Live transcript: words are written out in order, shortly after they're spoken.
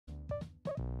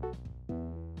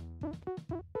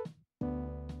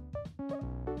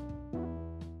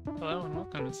Hello and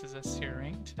welcome, this is STR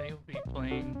Rank. Today we'll be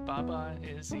playing Baba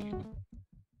Is You.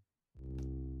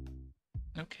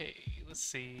 Okay, let's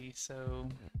see, so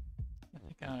I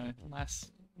think I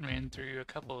last ran through a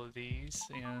couple of these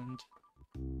and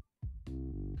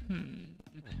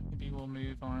maybe we'll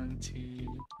move on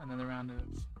to another round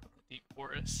of Deep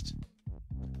Forest.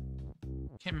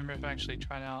 Can't remember if I actually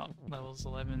tried out levels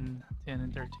 11, 10,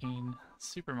 and 13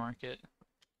 Supermarket.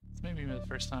 It's maybe the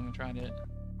first time I tried it.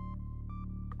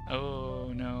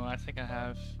 Oh no, I think I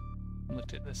have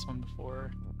looked at this one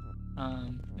before,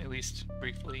 at least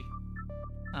briefly.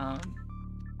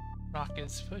 Rock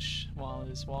is push, wall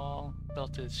is wall,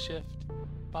 belt is shift,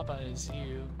 Baba is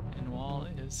you, and wall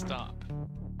is stop.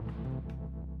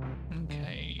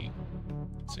 Okay,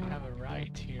 so we have a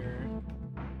right here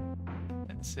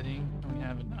that's sitting, and we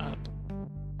have an up,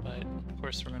 but of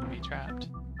course we're going to be trapped.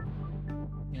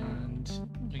 And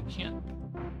we can't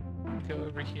go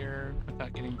over here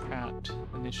without getting trapped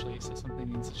initially, so something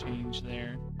needs to change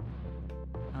there.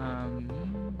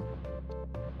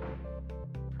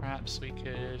 Perhaps we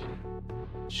could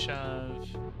shove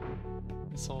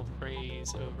this whole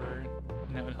phrase over,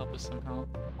 and that would help us somehow.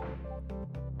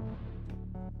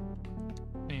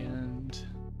 And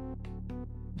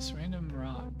this random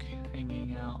rock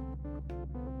hanging out,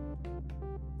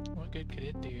 what good could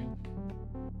it do?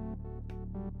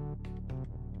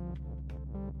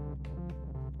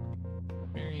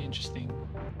 Very interesting.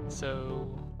 So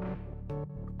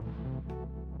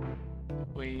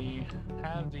we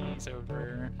have these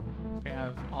over. We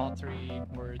have all three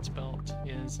words belt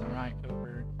is and right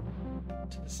over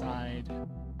to the side.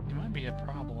 It might be a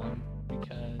problem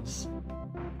because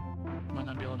we might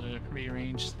not be able to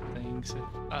rearrange things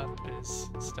if up is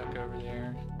stuck over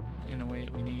there in a way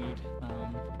that we need.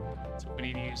 So if we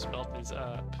need to use belt is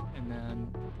up and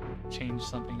then change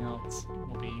something else,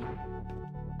 we'll be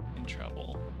in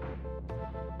trouble.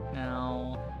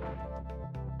 Now,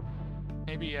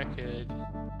 maybe I could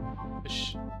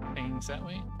push things that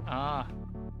way. Ah,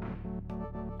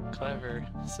 clever.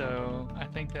 So I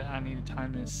think that I need to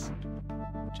time this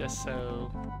just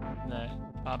so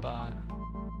that Baba,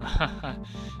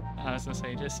 I was gonna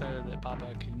say just so that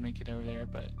Baba can make it over there,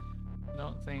 but I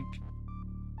don't think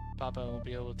Baba will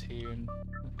be able to in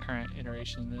the current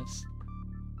iteration of this.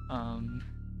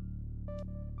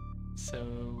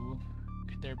 So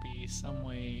could there be some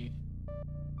way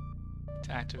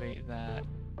to activate that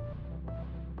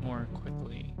more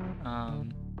quickly?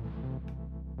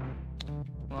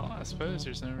 Well, I suppose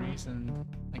there's no reason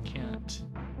I can't.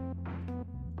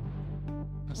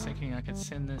 I was thinking I could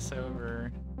send this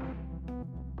over,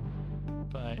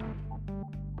 but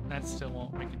that still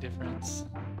won't make a difference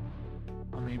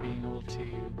on me being able to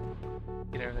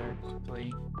get over there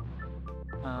quickly.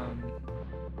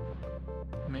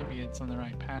 Maybe it's on the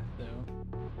right path though.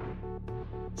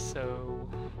 So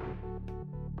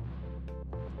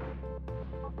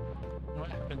what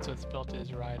happens with belt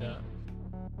is right up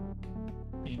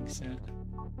being sent?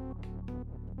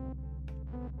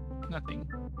 Nothing.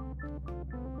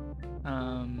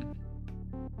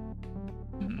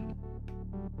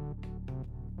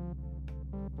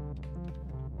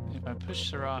 If I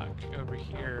push the rock over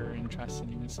here and try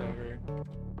sending this over,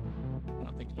 I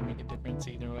don't think it'll make a difference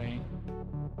either way.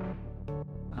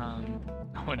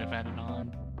 I would have had it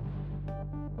on,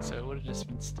 so it would have just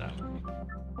been stuck.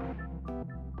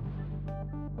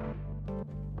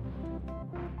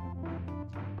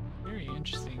 Very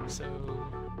interesting. So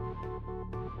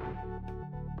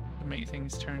to make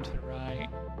things turn to the right,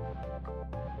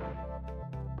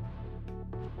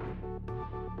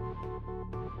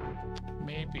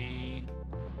 maybe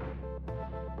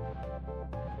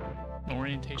the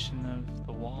orientation of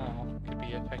the wall could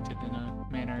be affected in a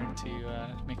manner to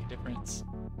make a difference.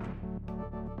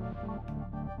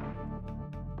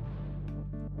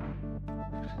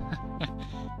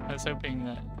 I was hoping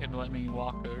that it'd let me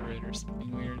walk over it or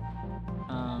something weird.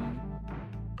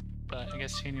 But I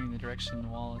guess changing the direction the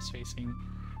wall is facing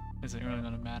isn't really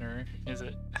going to matter, is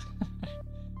it?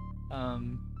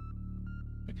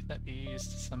 But could that be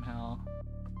used somehow?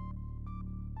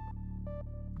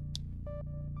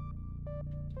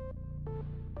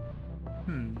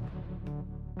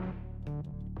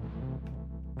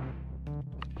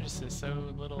 There's just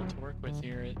so little to work with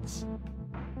here. It's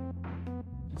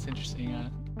interesting. I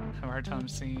have a hard time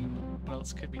seeing what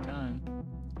else could be done.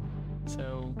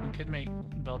 So we could make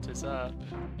belt is up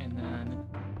and then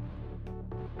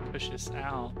push this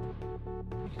out,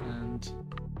 and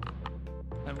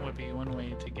that would be one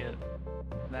way to get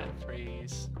that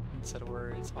phrase instead of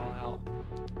words all out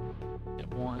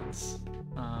at once.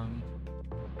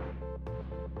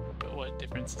 But what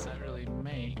difference does that really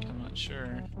make? I'm not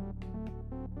sure.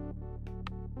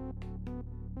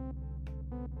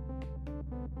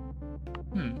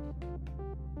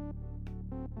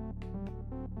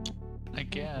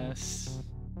 guess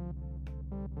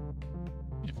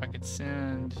if I could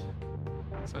send,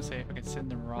 so say if I could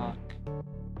send the rock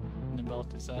and the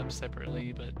belt is up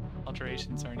separately, but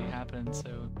alterations already happened,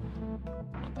 so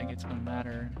I don't think it's going to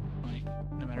matter. Like,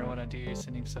 no matter what I do,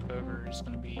 sending stuff over is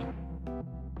going to be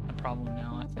a problem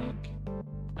now, I think.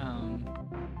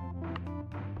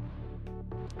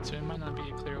 So it might not be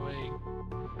a clear way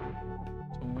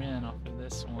to win off of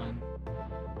this one.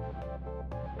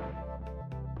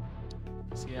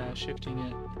 So yeah, shifting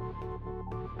it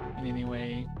in any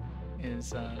way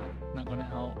is not going to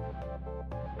help.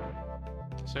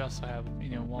 So we also have, you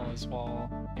know, wall is wall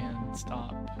and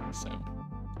stop, so.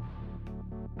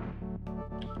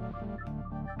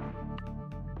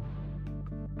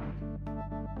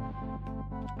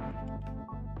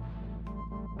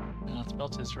 Now if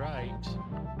belt is right,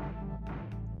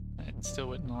 it still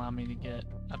wouldn't allow me to get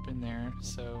up in there,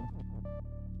 so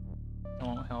it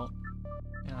won't help.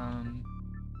 I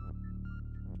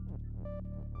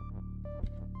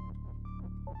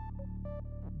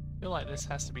feel like this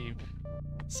has to be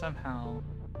somehow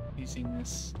using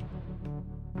this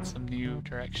in some new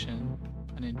direction,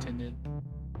 unintended,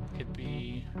 could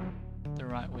be the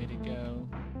right way to go.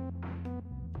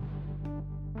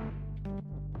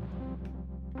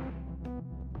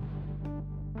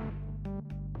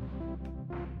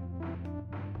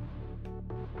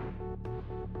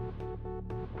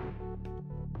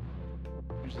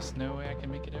 There's just no way I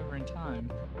can make it over in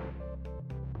time.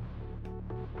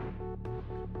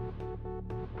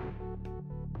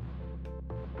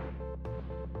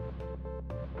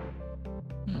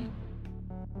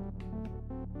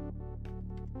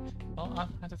 Well, I'll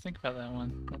have to think about that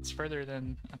one. That's further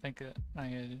than I think that I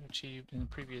had achieved in the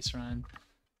previous run,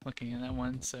 looking at that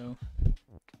one, so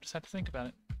just have to think about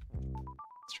it.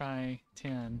 Let's try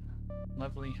 10.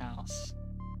 Lovely house.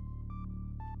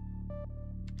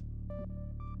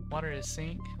 Water is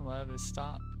sink, love is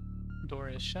stop, door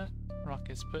is shut, rock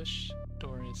is push,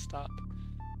 door is stop,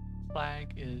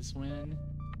 flag is win,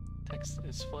 text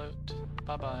is float,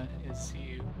 baba is see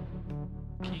you,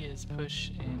 key is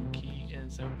push, and key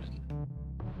is open.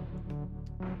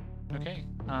 Okay,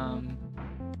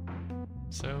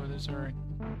 so those are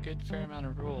a good fair amount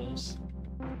of rules.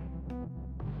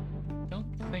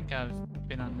 Don't think I've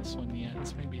been on this one yet.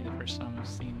 This may be the first time I've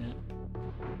seen it.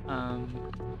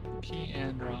 Key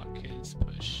and rock is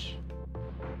push.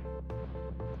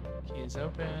 Key is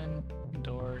open,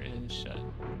 door is shut.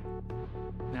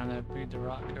 Now that I've moved the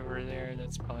rock over there,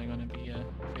 that's probably going to be a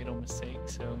fatal mistake,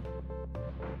 so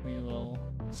we will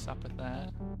stop at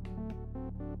that.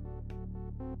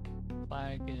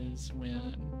 Flag is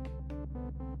win.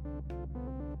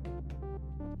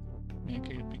 It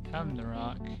could become the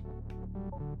rock,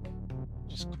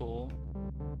 which is cool.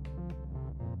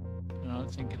 I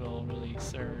don't think it'll really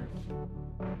serve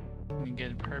any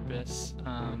good purpose.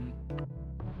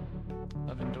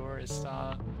 Oven door is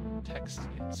stop, text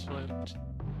is float,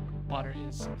 water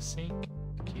is sink,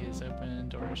 key is open,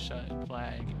 door is shut, and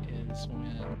flag is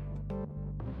win.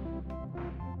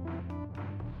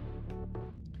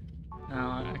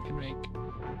 Now I can make,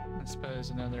 I suppose,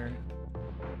 another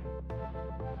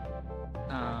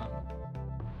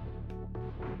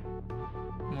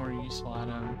more useful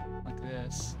item like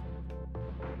this,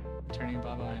 turning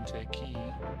baba into a key.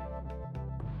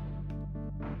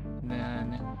 And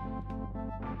then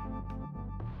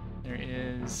there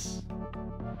is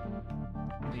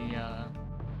the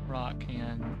rock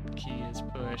and key is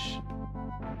push,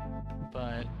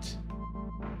 but I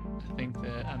think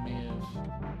that I may have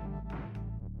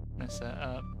messed that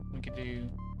up. We could do,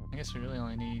 I guess we really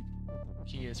only need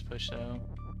key is push though.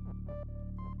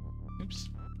 Oops.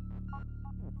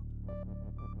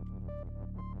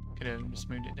 Could have just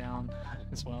moved it down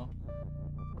as well.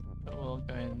 But we'll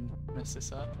go ahead and mess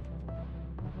this up.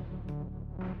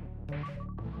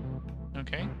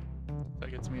 Okay,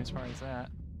 that gets me as far as that.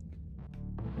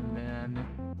 And then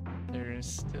there is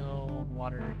still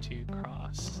water to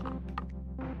cross.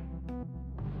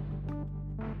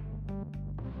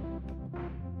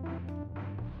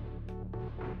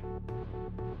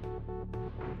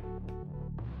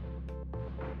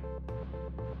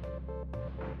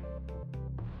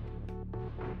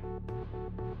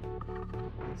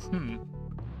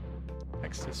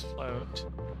 Next is float,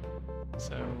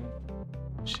 so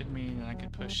it should mean that I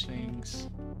could push things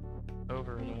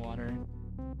over the water,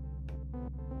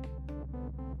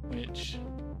 which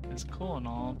is cool and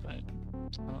all, but I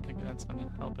don't think that's going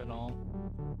to help at all.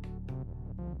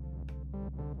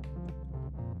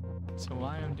 So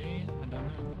YMD? I don't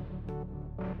know.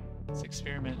 Let's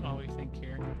experiment while we think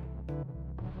here.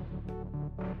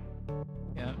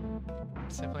 Yep,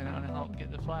 Simply not gonna help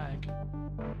get the flag.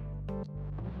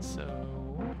 So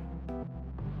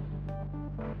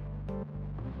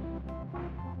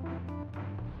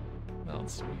what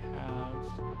else do we have?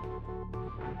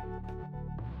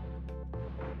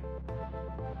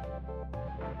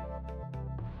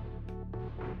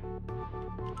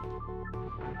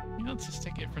 Let's just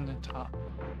take it from the top.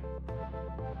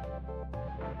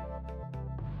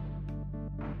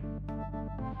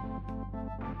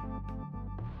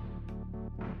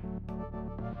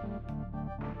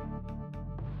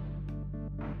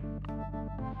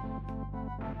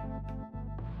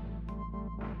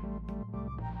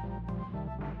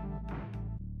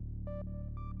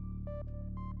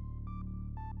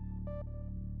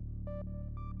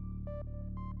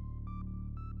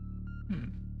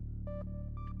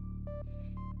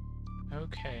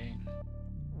 Okay.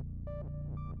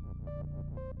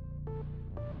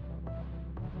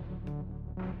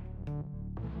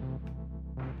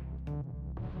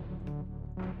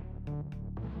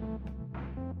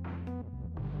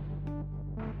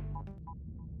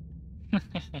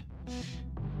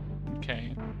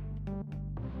 Okay.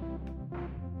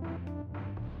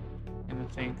 And I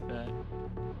think that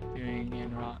doing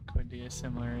in rock would be a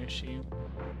similar issue.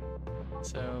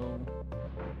 So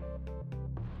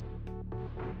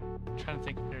I'm trying to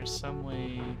think if there's some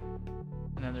way,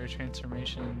 another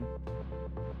transformation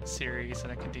series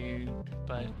that I could do,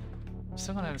 but I'm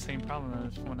still gonna have the same problem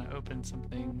of when I open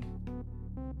something,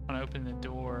 when I open the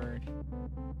door,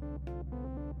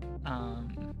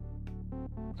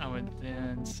 I would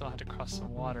then still have to cross the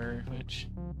water, which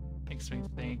makes me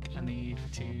think I need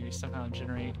to somehow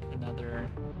generate another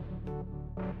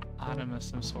item of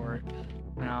some sort.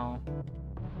 Now,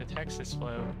 the Texas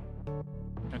float,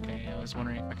 okay, I was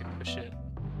wondering if I could push it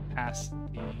past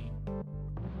the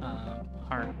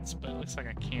hearts, but it looks like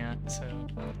I can't, so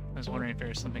I was wondering if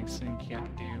there's something Slinky I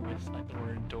could do with like the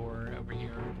word door over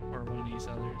here or one of these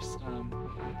others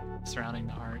surrounding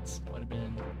the hearts. Would have been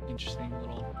an interesting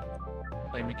little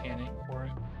play mechanic for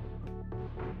it.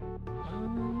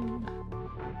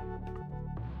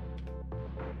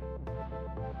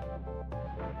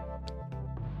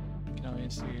 You can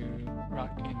always do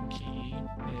rock and key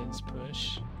is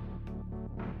push.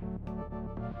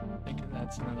 I think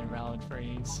that's another valid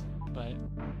phrase, but in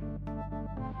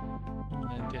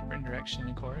a different direction,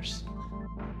 of course.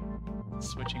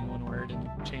 Switching one word and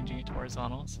changing it to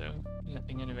horizontal, so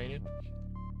nothing innovative.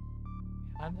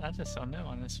 I just don't know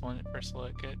on this one at first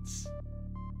look. It's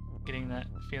getting that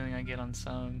feeling I get on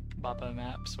some Baba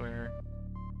maps where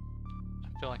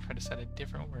I feel like if I just had a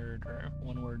different word or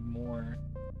one word more,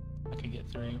 I could get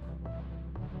through.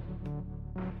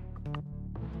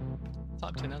 Let's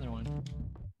hop to another one.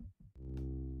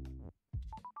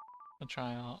 I'll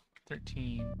try out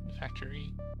 13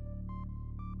 factory.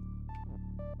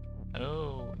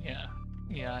 Oh, yeah.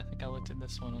 Yeah, I think I looked at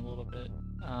this one a little bit.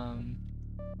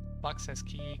 Box has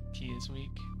key, key is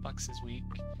weak, box is weak,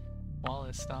 wall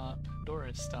is stop, door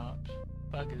is stop,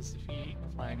 bug is defeat,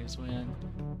 flag is win,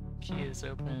 key is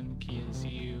open, key is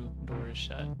you, door is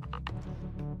shut.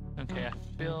 Okay, I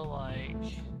feel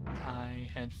like I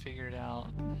had figured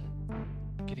out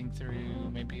getting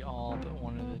through maybe all but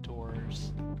one of the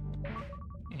doors,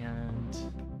 and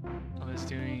I was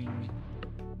doing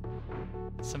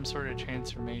some sort of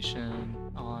transformation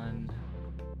on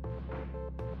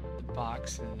the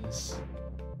boxes,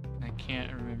 and I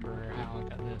can't remember how I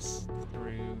got this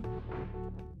through.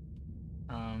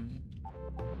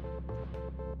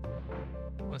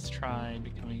 Let's try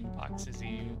becoming boxes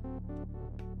you.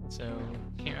 So,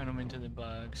 can't run them into the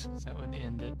bugs, so that would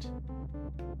end it.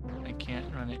 I can't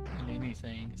run it into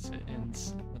anything, so it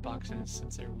ends the boxes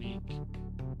since they're weak.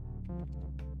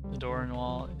 The door and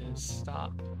wall is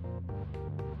stop.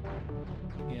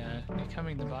 Yeah,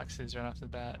 becoming the boxes right off the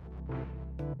bat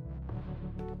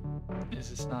is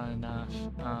just not enough.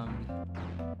 I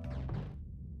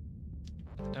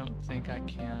don't think I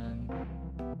can.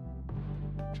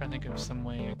 I'm trying to think of some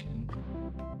way I can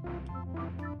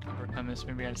overcome this.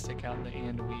 Maybe I stick out the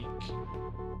and weak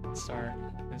and start.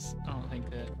 Because I don't think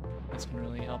that that's gonna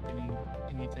really help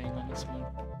anything on this one.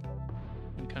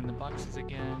 And come the boxes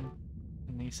again,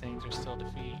 and these things are still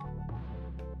defeat.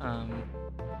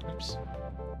 Oops.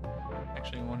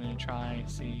 Actually, I wanted to try,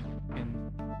 see,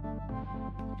 and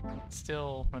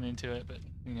still run into it, but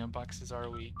you know, boxes are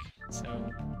weak,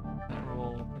 so that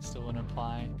rule still wouldn't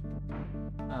apply.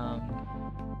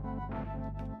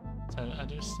 So I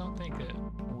just don't think that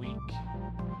weak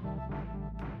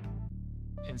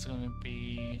is going to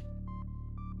be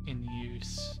in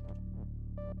use,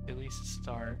 at least to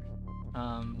start.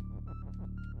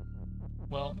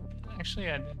 Well, actually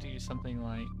I'd do something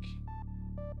like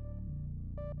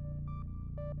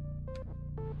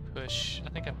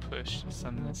push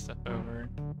some of this stuff over.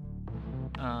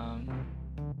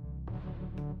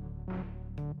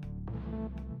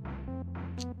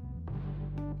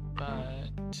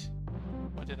 But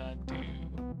what did I do?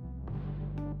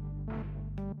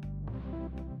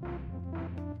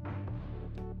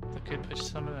 I could push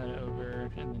some of that over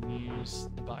and then use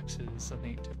the boxes, I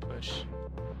think, to push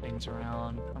things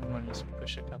around. I'm going to just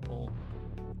push a couple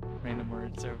random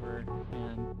words over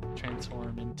and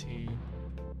transform into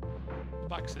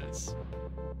boxes.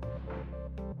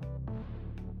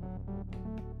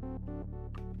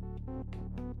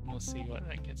 We'll see what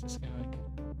that gets us going.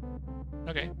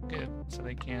 Okay, good. So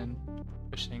they can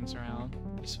push things around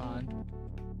just fine.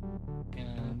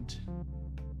 And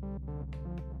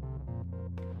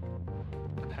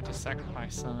I have to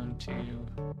sacrifice some to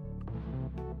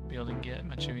be able to get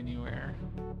much of anywhere.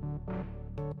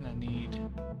 And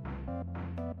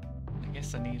I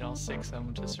guess I need all 6 of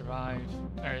them to survive,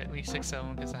 or at least 6 of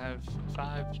them, because I have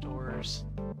 5 doors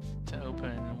to open,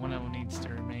 and one of them needs to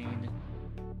remain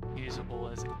usable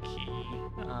as a key.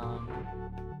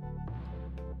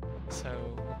 So,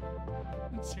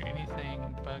 is there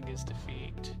anything bug is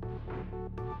defeat?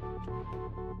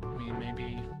 I mean,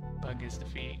 maybe bug is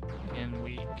defeat and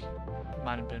weak.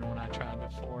 Might have been one I tried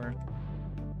before.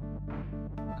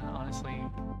 I honestly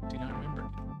do not remember.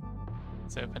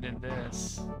 So if I did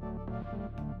this...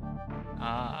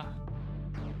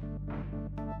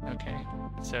 Okay,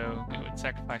 so it would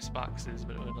sacrifice boxes,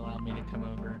 but it would allow me to come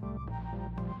over.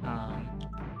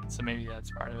 So maybe that's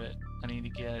part of it. I need to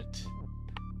get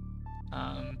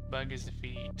bug is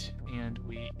defeat and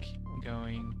weak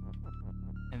going,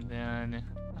 and then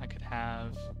I could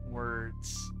have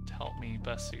words to help me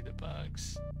bust through the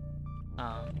bugs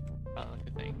by the look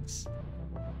of things.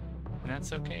 And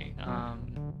that's okay.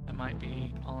 That might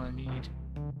be all I need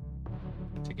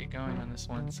to get going on this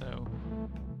one, so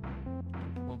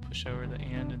we'll push over the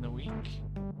and the weak,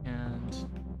 and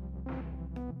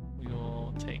we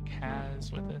will take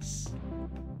has with us,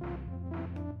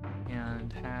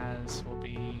 and has will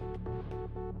be,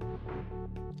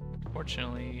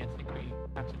 unfortunately, I think we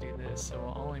have to do this, so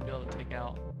we'll only be able to take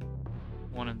out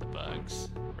one of the bugs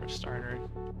for a starter.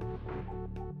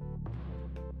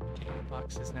 Okay,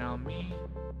 box is now me.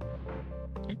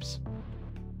 Oops.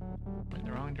 Went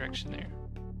the wrong direction there.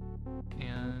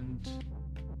 And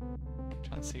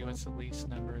trying to see what's the least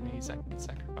number of these I can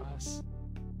sacrifice.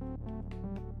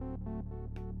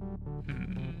 I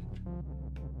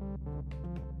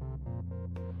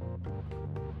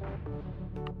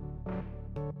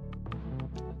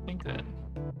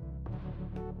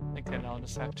think that I'll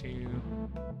just have to,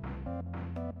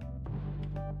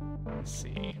 let's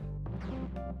see,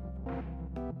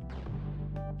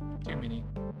 too many.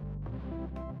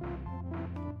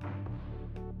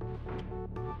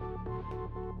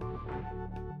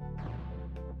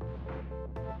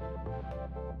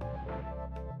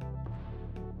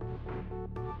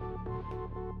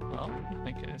 Well, I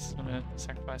think it's gonna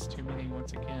sacrifice too many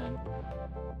once again.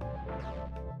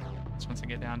 So once I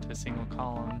get down to a single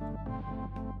column,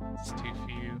 it's too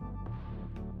few.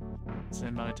 So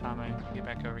then by the time I get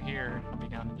back over here, I'll be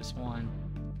down to just one.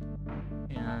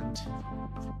 And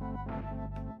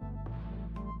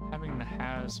having the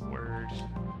has word,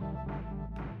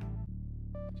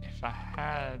 if I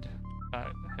had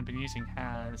been using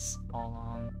has all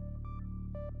along,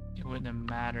 it wouldn't have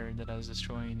mattered that I was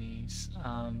destroying these.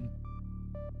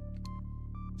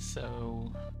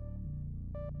 So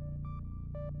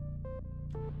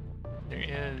there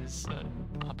is an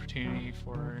opportunity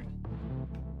for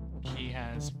key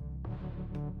has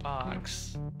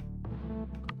box,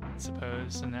 I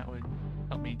suppose, and that would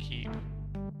help me keep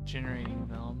generating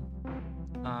them.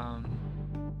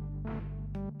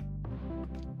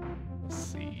 Let's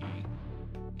see.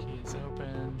 Key is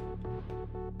open.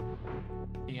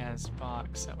 He has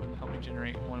box. That would help me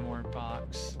generate one more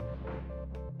box.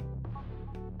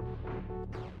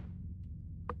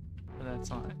 But that's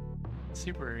not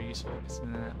super useful, because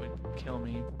then that would kill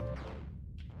me.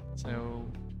 So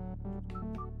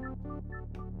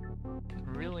I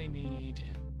really need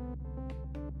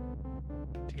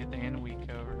to get the and weak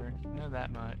over. I know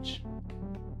that much.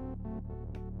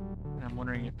 And I'm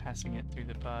wondering if passing it through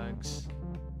the bugs,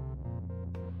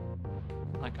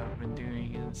 like I've been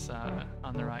doing, is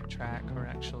on the right track, or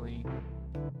actually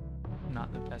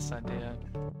not the best idea.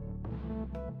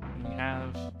 And we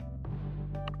have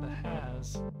the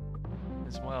has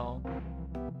as well.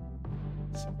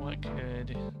 So what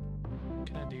could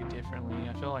I do differently?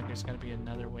 I feel like there's got to be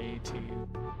another way to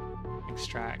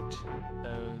extract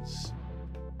those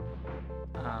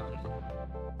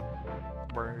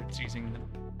words using the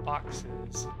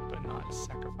boxes, but not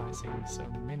sacrificing so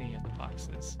many of the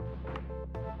boxes.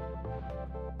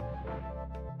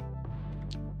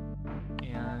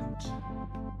 And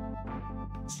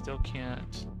still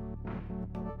can't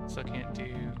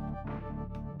do.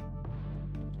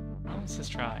 Well, let's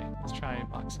just try. Let's try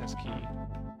box has key.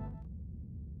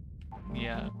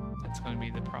 Yeah, that's going to be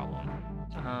the problem.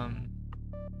 I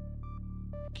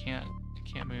can't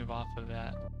move off of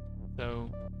that. So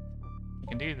I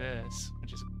can do this,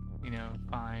 which is, you know,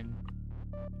 fine,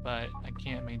 but I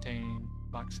can't maintain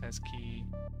box has key.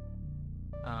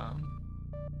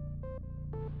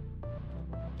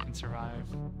 Can survive.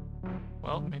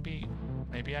 Well, maybe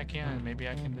I can. Maybe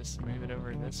I can just move it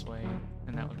over this way,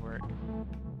 and that would work.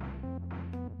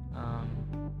 I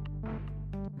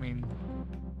mean,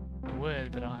 it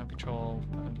would, but I don't have control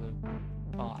of the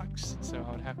box, so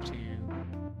I would have to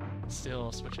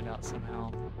still switch it out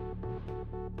somehow.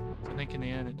 So I think in the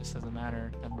end it just doesn't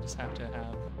matter. I just have to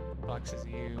have boxes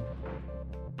U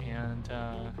and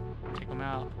take them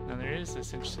out. Now there is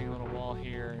this interesting little wall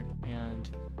here, and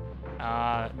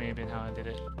that may have been how I did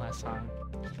it last time.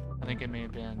 I think it may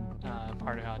have been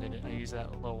part of how I did it. I used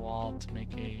that little wall to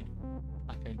make a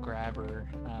grabber,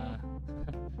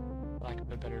 lack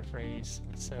of a better phrase.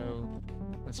 So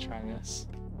let's try this.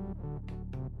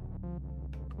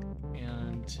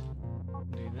 And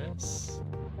do this.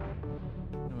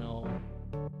 And we'll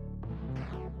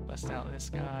bust out this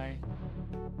guy.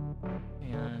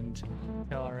 And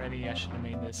tell already I should have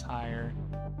made this higher.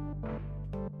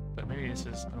 But maybe this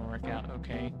is going to work out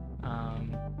okay.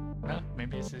 No,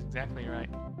 maybe this is exactly right.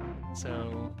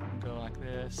 So go like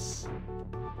this,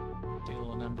 do a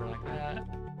little number like that,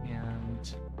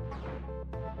 and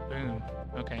boom.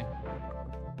 Okay.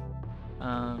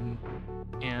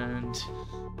 And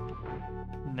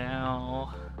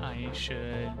now I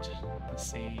should, let's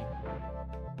see,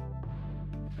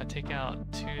 if I take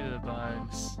out 2 of the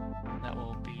bugs, that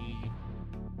will be,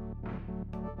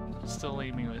 it'll still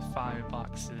leave me with 5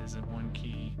 boxes and 1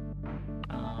 key.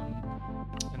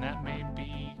 And that may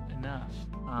be enough.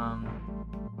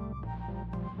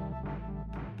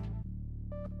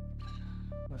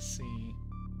 Let's see.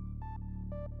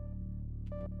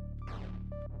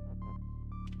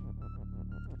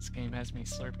 This game has me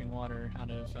slurping water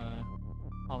out of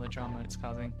all the drama it's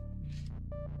causing.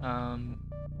 Here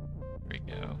we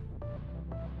go.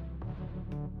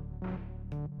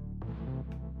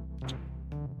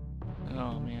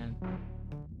 Oh man.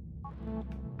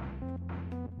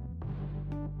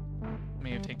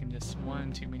 May have taken just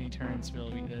 1 too many turns to be able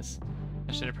to beat this.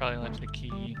 I should have probably left the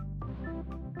key.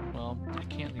 Well, I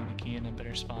can't leave the key in a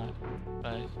better spot,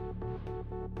 but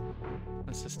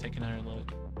let's just take another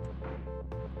look.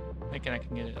 Thinking I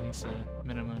can get at least a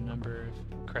minimum number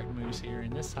of correct moves here,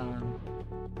 and this time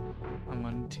I'm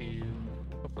going to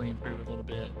hopefully improve a little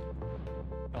bit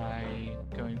by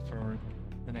going for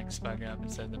the next bug up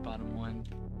instead of the bottom one,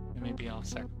 and maybe I'll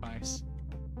sacrifice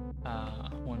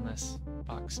 1 less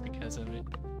box because of it.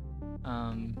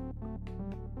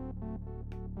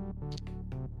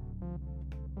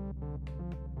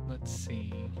 Let's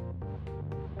see.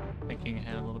 Thinking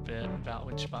ahead a little bit about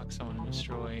which box I want to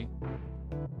destroy,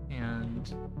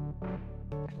 and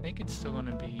I think it's still going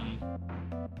to be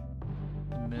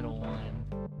the middle one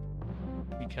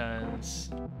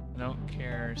because I don't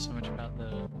care so much about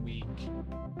the weak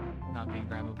not being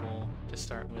grabbable to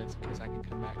start with because I can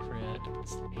come back for it. If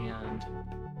it's the and,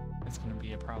 it's going to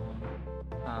be a problem.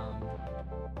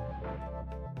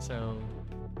 So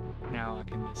now I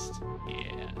can just,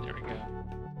 yeah, there we go.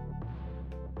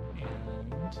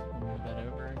 And we'll move that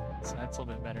over. So that's a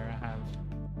little bit better. I have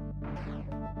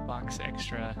box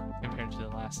extra compared to the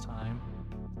last time.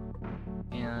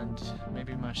 And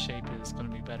maybe my shape is going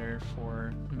to be better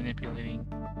for manipulating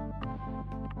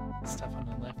stuff on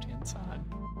the left-hand side.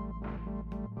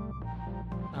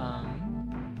 I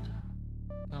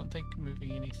don't think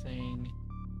moving anything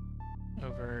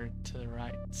over to the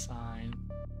right side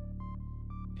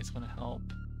is going to help.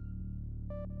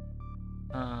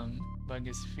 Bug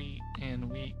his feet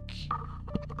and weak.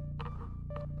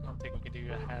 I don't think we could do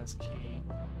a has key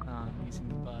using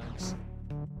the bugs,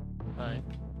 but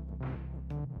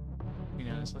who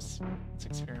knows? Let's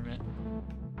experiment.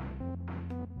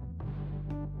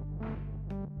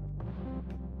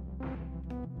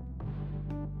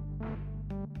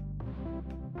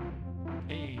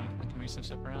 Hey, I can move some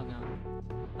stuff around now.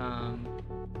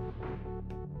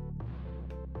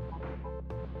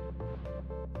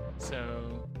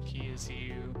 So key is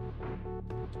U.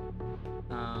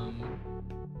 I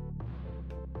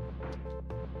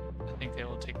think they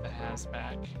will take the has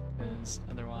back because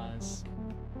otherwise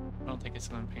I don't think it's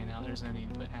going to pan out. There's no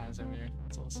need to put has over there.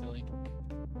 It's a little silly.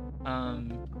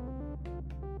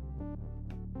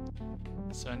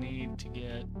 So I need to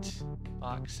get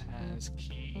box has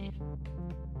key.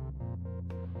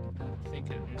 I think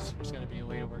there's got to be a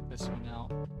way to work this one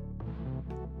out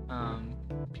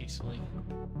peacefully.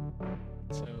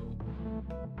 So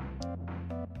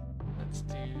let's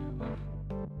do.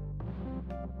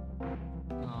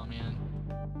 Oh man.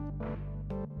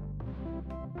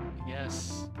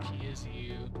 Yes, key is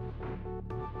you.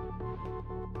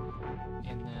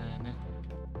 And then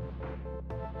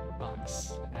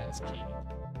box has key.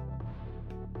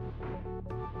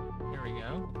 There we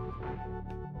go.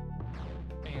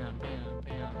 Bam, bam,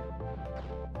 bam.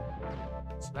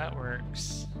 So that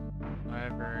works.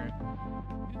 However,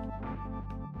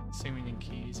 assuming the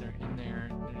keys are in there,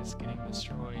 they're just getting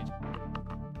destroyed,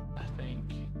 I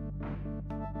think.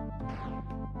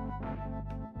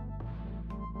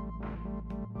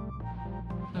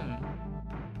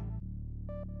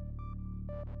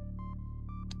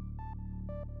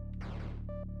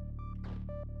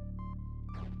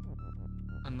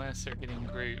 Unless they're getting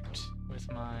grouped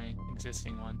with my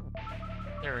existing one.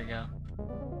 There we go.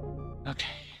 Okay.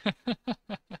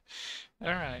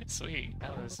 Alright, sweet.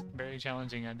 That was very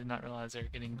challenging. I did not realize they were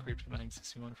getting grouped with my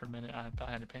existing one for a minute. I thought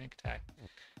I had a panic attack.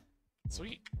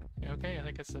 Sweet. Okay, I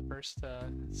think it's the first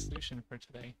solution for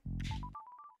today.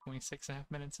 26.5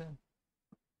 minutes in.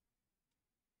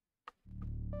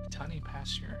 Tiny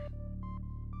pasture.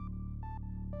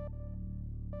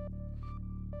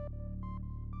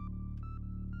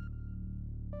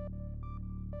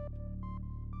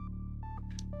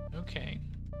 Okay.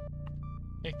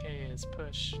 KK is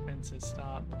push, fence is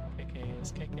stop, KK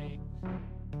is KK,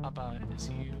 Papa is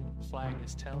you, flag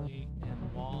is telly,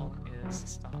 and wall is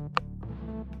stop.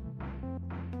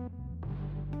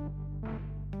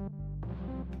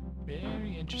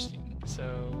 Very interesting.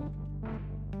 So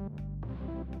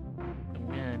the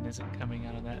wind isn't coming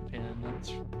out of that pin,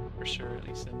 that's for sure, at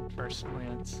least in first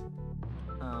glance.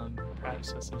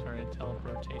 Perhaps with some sort of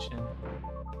teleportation.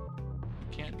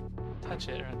 Can't touch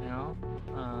it right now.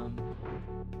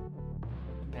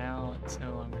 Now it's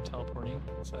no longer teleporting,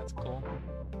 so that's cool.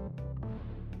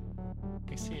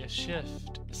 We see a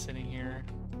shift sitting here.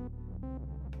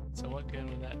 So what good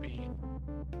would that be?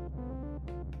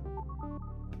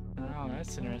 Oh,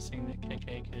 that's interesting that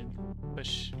KK could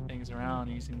push things around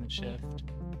using the shift.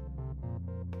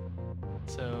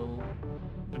 So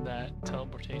would that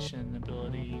teleportation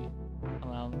ability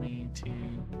allow me to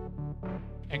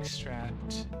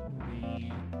extract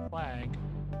the flag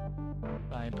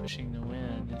by pushing the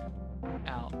wind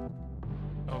out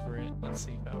over it? Let's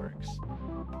see if that works.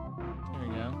 There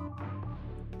we go.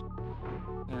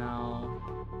 Now,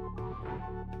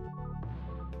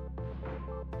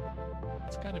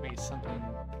 it's got to be something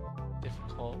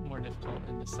difficult, more difficult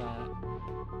than this to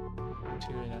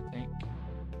it, I think.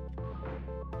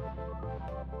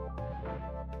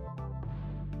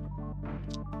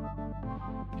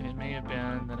 And it may have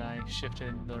been that I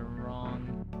shifted the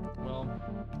wrong, well,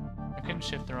 I couldn't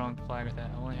shift the wrong flag with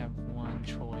that. I only have one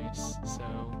choice, so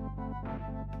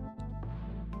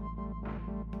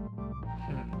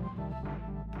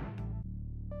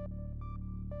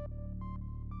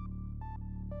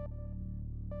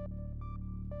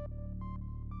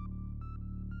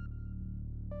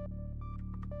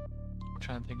I'm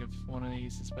trying to think if one of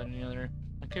these is better than the other.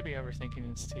 I could be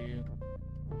overthinking this too.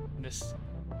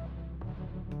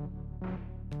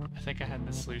 I think I had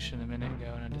the solution a minute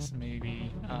ago, and I just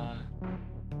maybe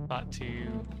thought too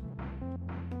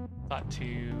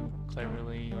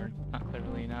cleverly, or not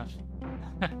cleverly enough.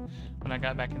 When I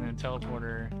got back in the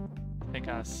teleporter, I think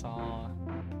I saw.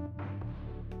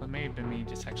 Well, it may have been me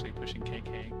just actually pushing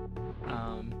KK.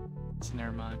 So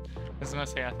never mind. I was gonna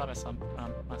say I thought I saw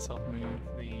myself move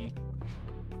the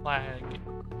flag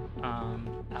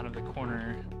out of the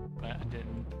corner, but I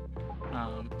didn't.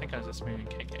 I think I was just moving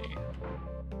KK.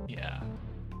 Yeah.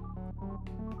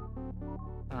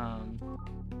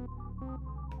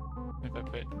 If I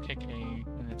put KK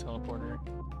in the teleporter.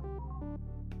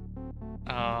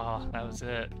 Oh, that was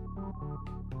it.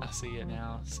 I see it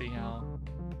now. See how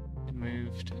it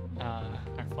moved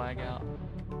our flag out?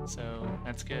 So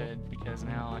that's good, because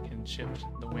now I can shift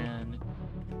the wind,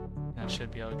 and I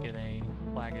should be able to get a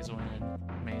flag as wind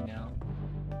made now.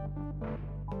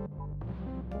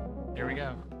 There we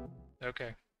go.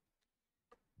 Okay.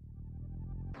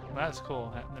 Well, that's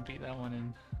cool. I beat that one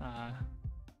in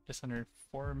just under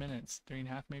 4 minutes,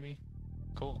 3.5 maybe.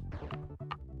 Cool.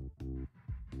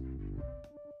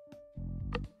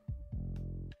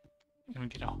 And we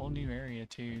get a whole new area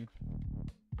too.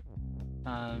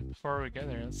 Before we go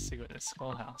there, let's see what this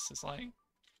skull house is like.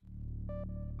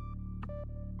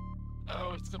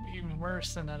 Oh, it's gonna be even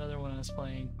worse than that other one I was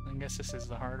playing. I guess this is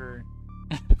the harder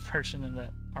version of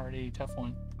that already tough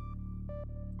one.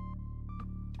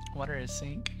 Water is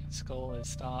sink, skull is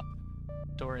stop,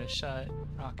 door is shut,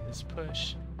 rock is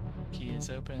push, key is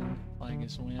open, flag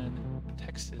is win,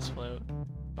 text is float,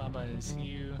 Baba is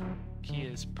you, key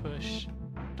is push,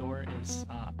 door is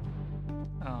stop.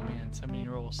 Oh man, so many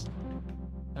rules.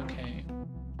 Okay,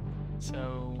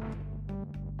 so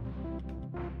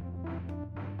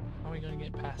how are we gonna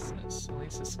get past this? At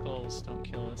least the skulls don't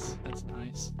kill us. That's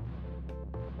nice.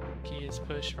 Key is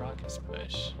push, rock is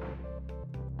push.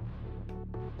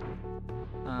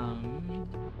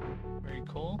 Very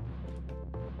cool.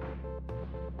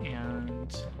 And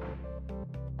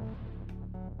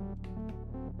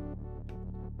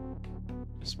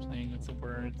just playing with the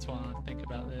words while I think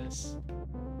about this.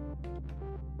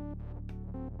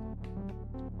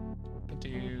 I'll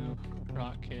do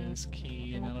rock is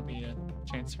key, and that'll be a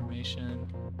transformation.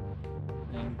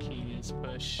 And key is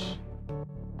push.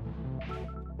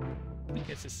 That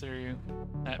gets us through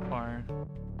that far.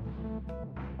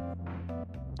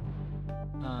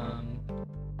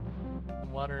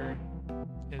 Water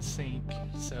is sink,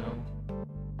 so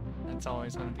that's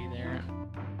always going to be there.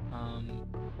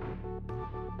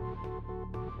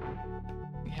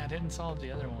 Yeah, I didn't solve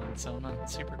the other one, so I'm not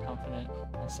super confident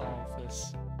I'll solve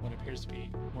this, what appears to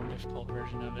be a more difficult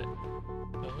version of it.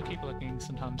 But we'll keep looking.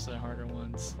 Sometimes the harder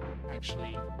ones are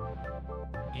actually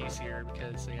easier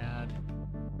because they add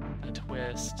a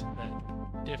twist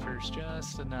that differs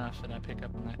just enough that I pick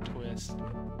up on that twist.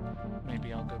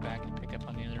 Maybe I'll go back and pick up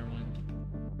on the other one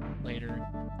later.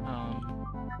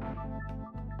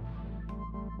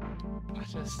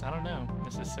 I don't know.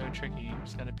 This is so tricky.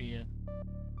 There's gotta be a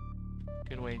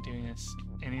good way of doing this.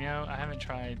 And you know, I haven't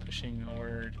tried pushing a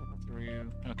word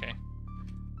through... Okay.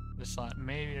 Just thought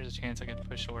maybe there's a chance I could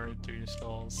push a word through the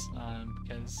skulls,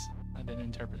 because I didn't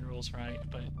interpret the rules right,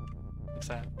 but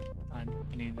except I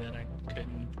knew that I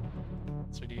couldn't.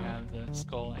 So we do have the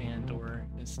skull and door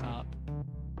is stop.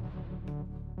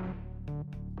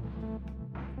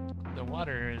 The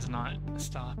water is not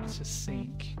stop, it's just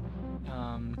sink.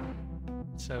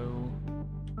 So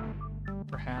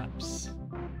perhaps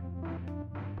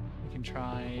we can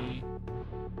try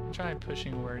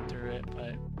pushing a word through it,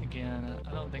 but again,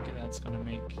 I don't think that's going to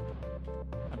make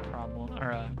a problem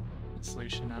or a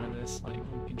solution out of this. Like,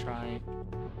 we can try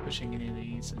pushing any of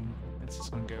these and it's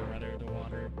just going to go right over the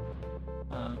water.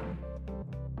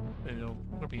 But it'll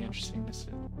be interesting just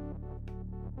to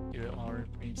do it while we're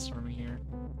brainstorming here.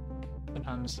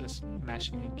 Sometimes just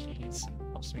mashing the keys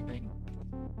helps me think.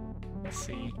 Let's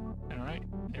see. Alright,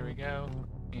 there we go.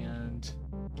 And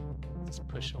let's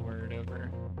push a word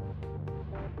over.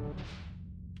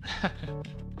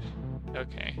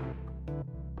 Okay.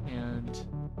 And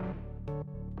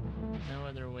no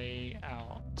other way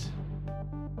out.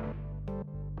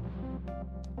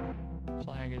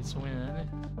 Flag is win.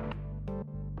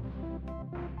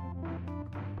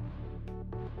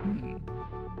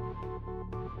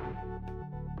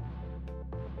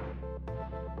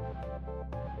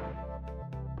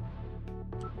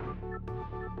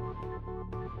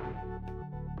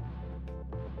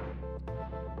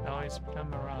 Always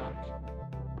become a rock.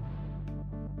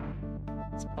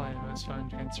 It's probably the most fun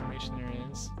transformation there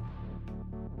is.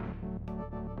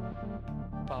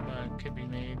 Baba could be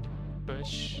made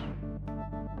bush.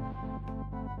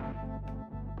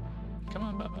 Come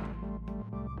on, Baba.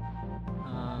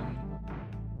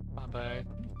 Baba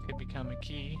could become a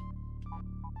key.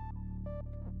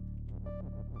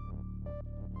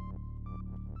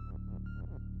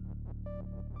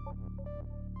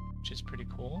 Which is pretty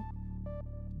cool.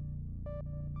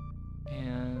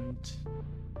 And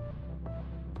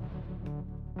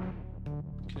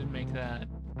could make that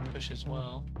push as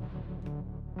well.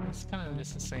 It's kind of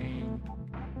just the same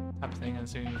type of thing I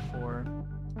was doing before.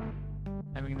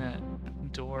 Having that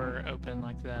door open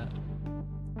like that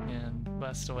and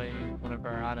bust away one of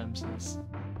our items is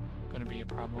going to be a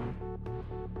problem.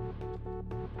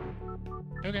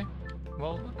 Okay,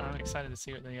 well, I'm excited to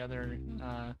see what the other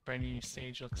brand new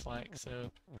stage looks like. So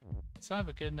I have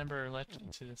a good number left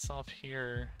to solve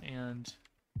here, and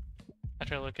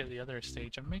after I look at the other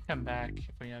stage, I may come back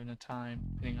if we have enough time,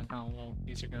 depending on how well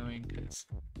these are going, because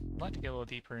I'd like to get a little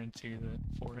deeper into the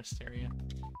forest area.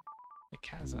 The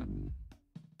chasm.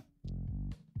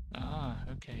 Ah,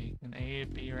 okay. An A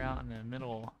and B route in the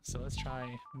middle. So let's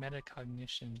try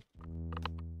metacognition.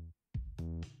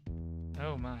 Oh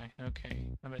Oh my, okay.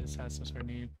 I bet this has some sort of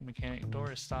new mechanic.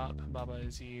 Door is stop, Baba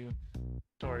is you.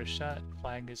 Door is shut,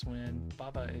 flag is win,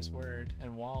 Baba is word,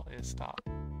 and wall is stop.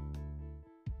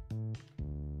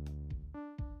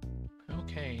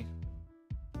 Okay.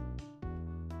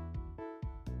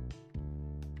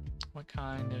 What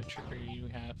kind of trickery do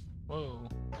we have? Whoa.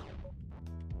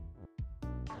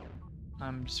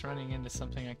 I'm just running into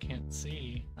something I can't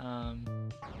see.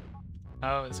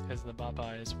 Oh, it's because the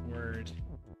Baba is word.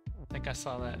 I think I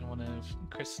saw that in one of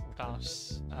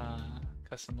Christoph's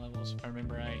custom levels, if I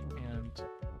remember right, and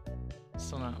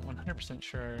still not 100%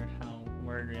 sure how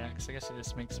word reacts. I guess it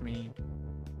just makes me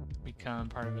become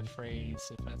part of a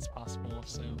phrase, if that's possible,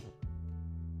 so...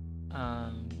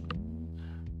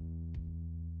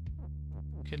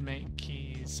 could make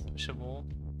keys pushable,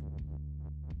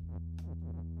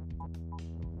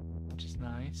 which is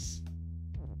nice,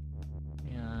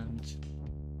 and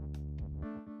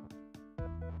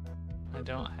I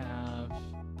don't have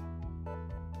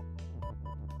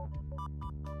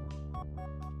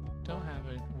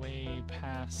a way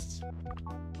past.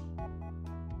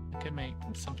 I could make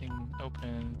something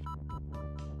open,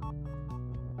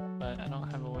 but I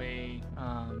don't have a way,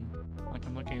 like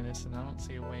I'm looking at this and I don't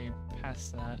see a way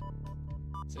past that.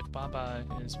 So if Baba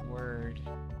is word,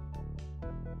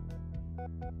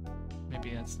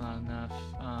 maybe that's not enough.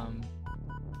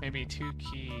 Maybe 2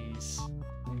 keys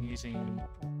using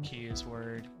key as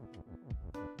word.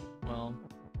 Well,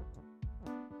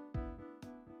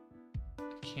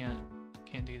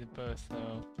 can't do the both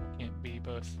though. Can't be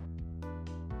both.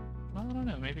 Well, I don't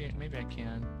know. Maybe I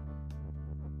can.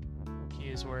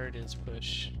 Key as word is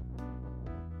push.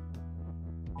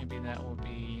 Maybe that will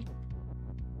be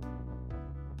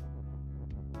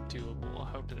doable. I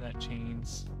hope that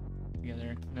chains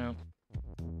together. No.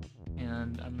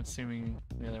 And I'm assuming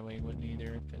the other way wouldn't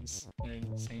either because they're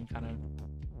the same kind of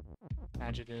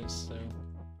adjectives. So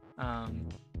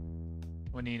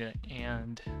we'll need an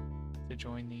and to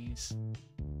join these.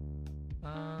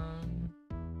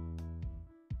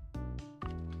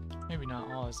 Maybe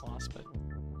not all is lost, but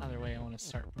either way I want to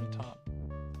start from the top.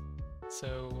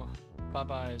 So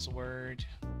Baba is word.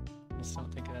 I just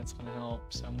don't think that's going to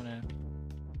help, so I'm going to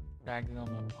drag them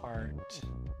apart.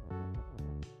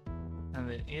 And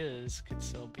the is could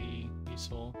still be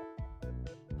useful.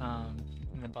 And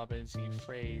then Baba is you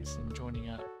phrase and joining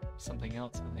up something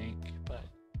else, I think, but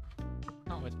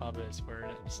not with Baba is word,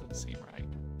 it just doesn't seem right.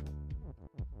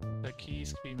 The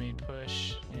keys could be made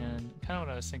push, and kind of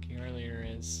what I was thinking earlier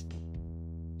is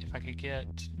if I could get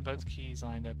both keys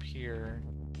lined up here,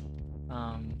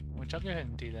 which I'll go ahead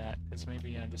and do that, because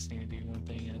maybe I just need to do one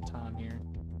thing at a time here.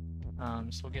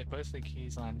 So we'll get both the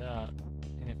keys lined up,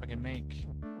 and if I can make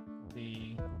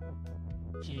the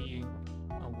key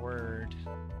a word,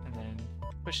 and then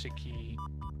push the key,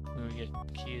 when we get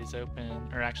key is open,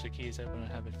 or actually key is open, I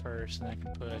have it first, and I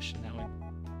can push, and that would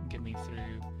get me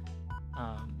through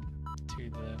to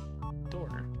the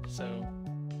door. So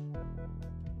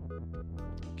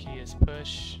key is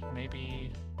push,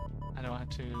 maybe I don't have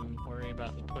to worry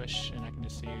about the push, and I can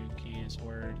just do key is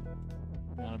word,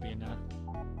 and that'll be enough.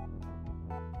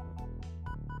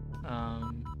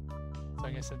 So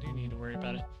I guess I do need to worry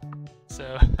about it.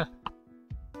 So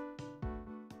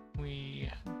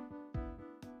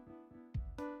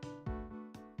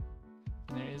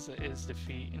there is a is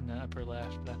defeat in the upper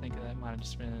left, but I think that might have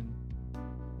just been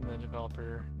the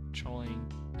developer trolling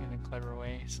in a clever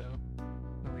way, so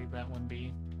I'll leave that one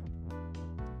be.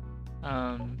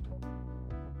 Oh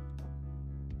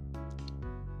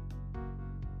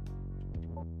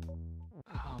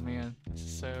man, this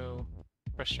is so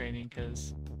frustrating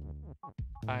because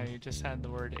I just had the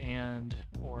word and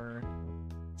or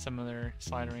some other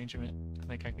slide arrangement. I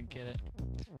think I could get it.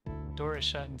 Door is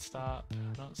shut and stop.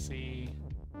 I don't see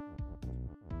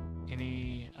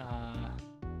any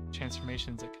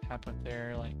transformations that could happen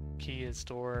there, like key is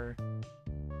door,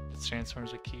 it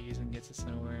transforms with keys and gets us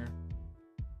nowhere.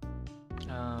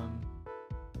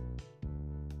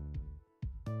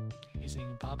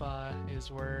 Using Baba is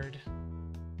word.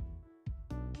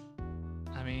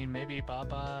 I mean, maybe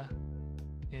Baba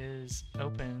is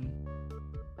open.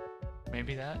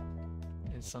 Maybe that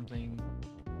is something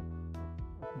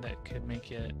that could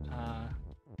make it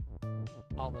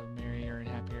all the merrier and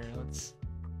happier.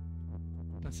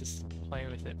 Let's just play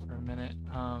with it for a minute.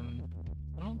 I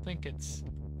don't think it's...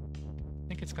 I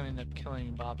think it's going to end up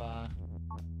killing Baba.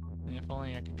 And if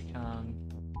only I could become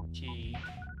key.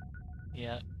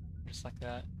 Yep, just like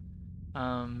that.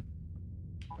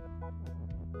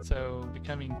 So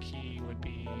becoming key would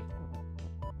be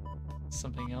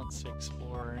something else to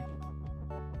explore.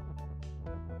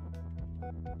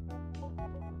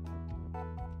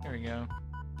 There we go.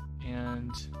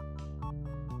 And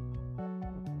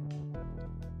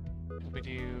if we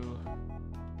do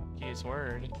key's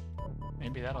word,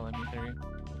 maybe that'll let me through.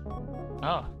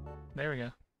 Oh, there we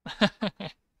go.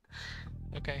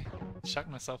 Okay, shocked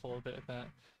myself a little bit with that.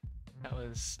 That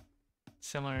was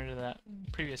similar to that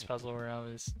previous puzzle where I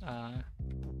was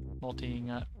multiing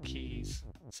up keys.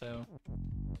 So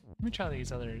let me try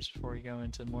these others before we go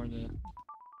into more of the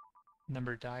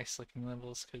numbered dice looking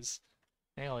levels, because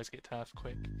they always get tough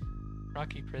quick.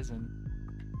 Rocky Prison.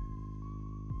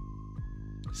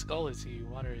 Skull is you,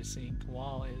 water is sink,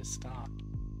 wall is stop.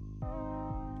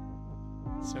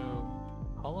 So,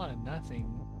 a whole lot of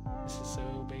nothing. This is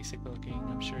so basic looking.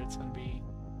 I'm sure it's going to be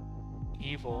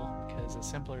evil, because the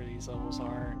simpler these levels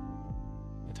are,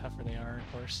 the tougher they are,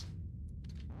 of course.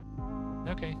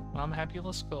 Okay, well, I'm a happy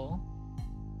little skull.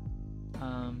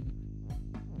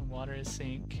 The water is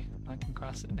sink. I can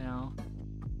cross it now.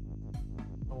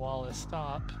 The wall is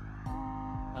stop.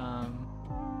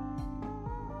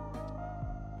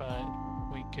 But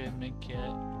we could make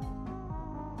it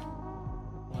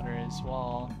water is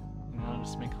wall. And I'll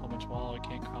just make a whole bunch of wall we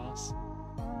can't cross.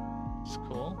 It's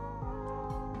cool.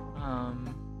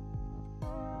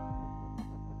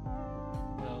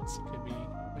 What else could be?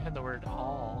 We had the word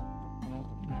all. I don't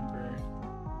remember.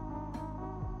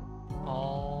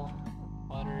 All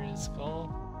water is skull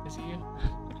is you?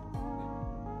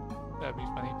 That'd be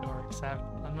funny if it works.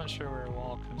 I'm not sure where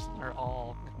wall comes, or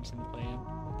all comes into play. I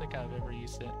don't think I've ever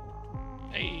used it.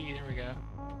 Hey, there we go.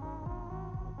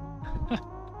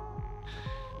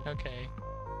 Okay.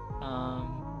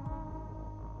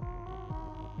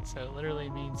 So it literally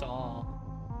means all.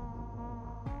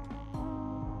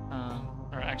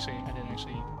 Or actually, I didn't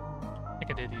actually. I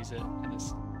think I did use it. I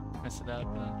just messed it up.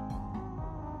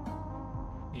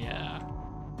 Yeah,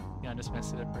 I just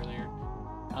messed it up earlier.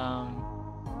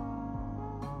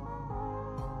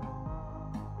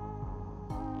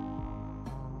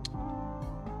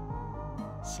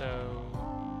 So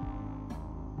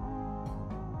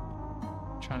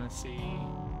trying to see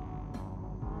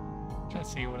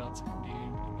what else I can do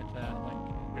with that. Like,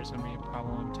 if there's gonna be a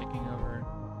problem taking over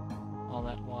all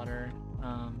that water.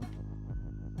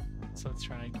 So let's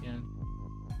try again.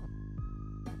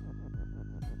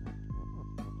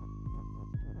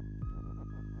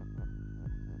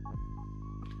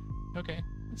 Okay,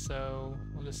 so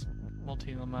we'll just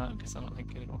multi them up because I don't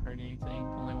think it'll hurt anything.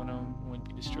 Only one of them would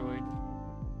be destroyed.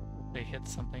 They hit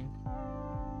something.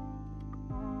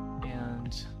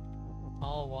 And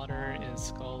all water is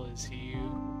skull is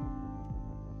you.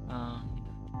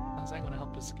 How's that going to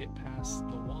help us get past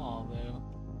the wall, though?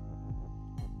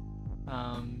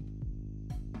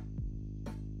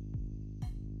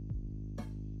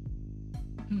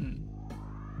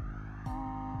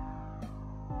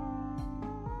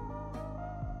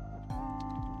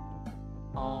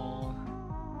 All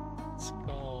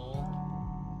skull.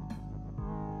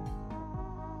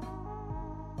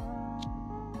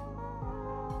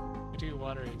 If I do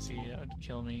water is you, that would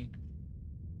kill me.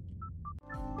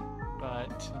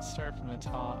 But let's start from the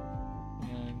top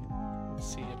and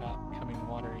see about becoming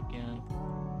water again.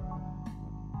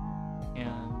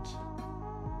 And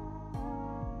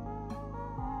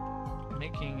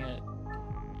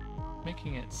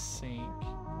making it sink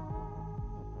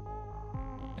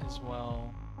as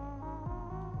well.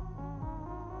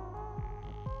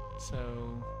 So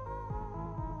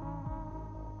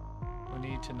we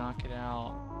need to knock it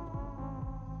out.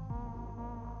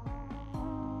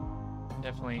 I'm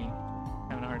definitely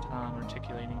having a hard time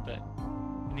articulating, but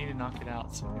we need to knock it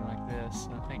out something like this.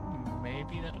 And I think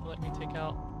maybe that would let me take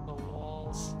out the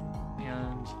walls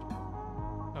and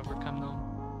overcome them.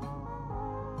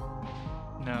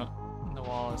 No, the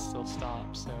wall is still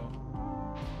stopped, so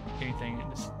if anything, it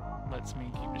just lets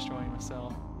me keep destroying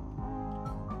myself.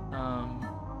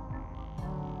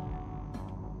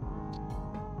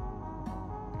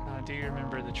 Do you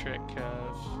remember the trick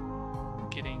of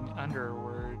getting under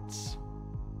words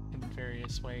in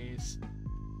various ways?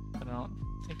 But I don't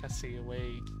think I see a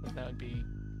way that would be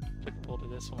applicable to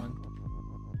this one.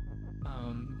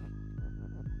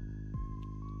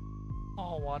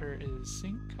 All water is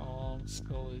sink, all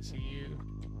skull is you.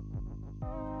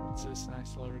 It's this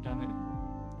nice little redundant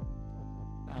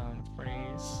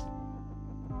phrase.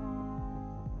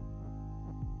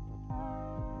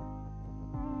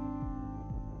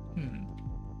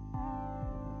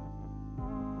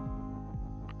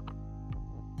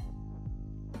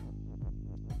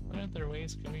 What other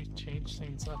ways can we change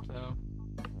things up, though?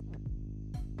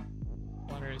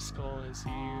 Water is skull is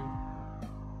you.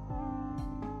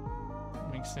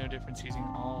 Makes no difference using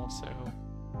all, so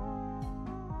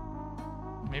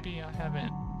maybe I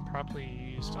haven't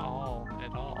properly used all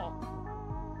at all.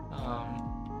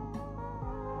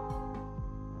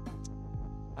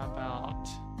 How about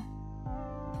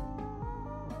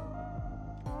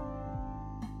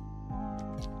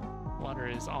water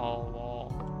is all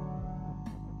wall?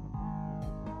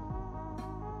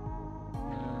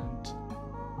 And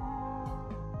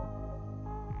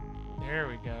there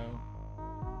we go.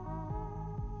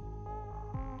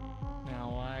 Now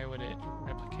why would it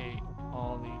replicate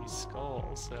all these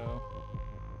skulls? So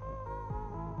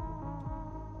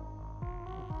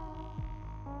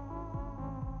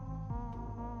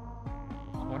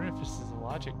I wonder if this is a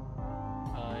logic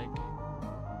bug.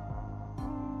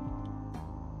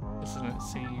 This doesn't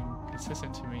seem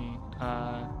consistent to me.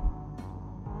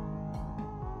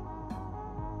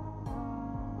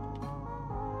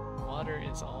 Water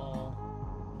is all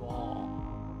wall.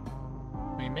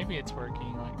 I mean, maybe it's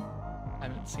working. Like, I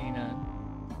haven't seen at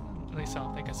least I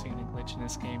don't think I've seen a glitch in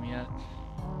this game yet.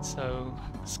 So,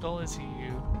 skull is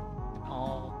you,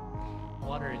 all,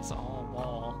 water is all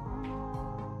wall.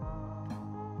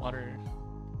 Water,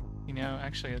 you know,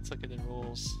 actually let's look at the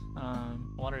rules.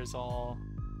 Water is all,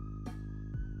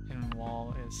 and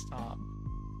wall is stop.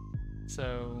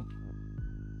 So,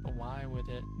 why would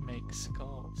it make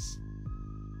skulls?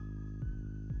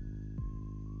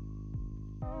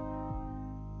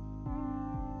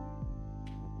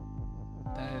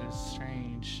 That is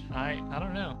strange. I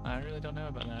don't know. I really don't know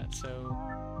about that. So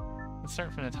let's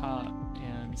start from the top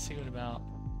and see what about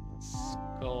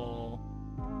skull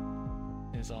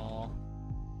is all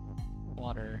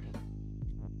water.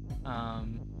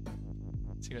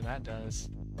 See what that does.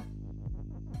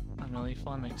 I'm really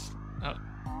flummoxed. Oh,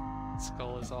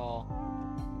 skull is all.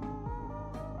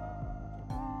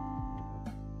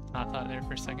 I thought there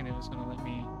for a second it was gonna let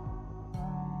me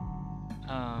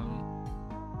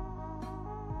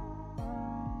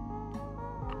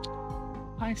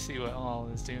I see what all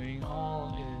is doing.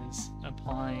 All is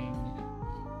applying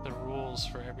the rules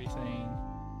for everything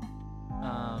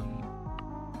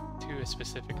to a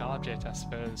specific object, I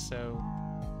suppose. So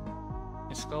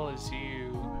the skull is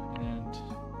you, and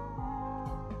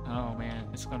oh man,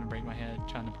 it's going to break my head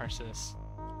trying to parse this.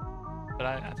 But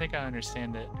I think I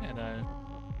understand it at a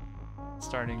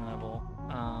starting level.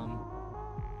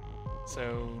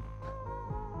 So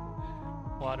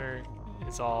water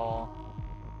is all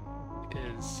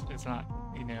is not,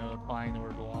 you know, applying the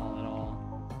word wall at all.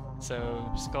 So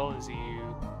skull is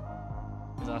you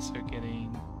is also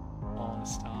getting wall and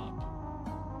stop.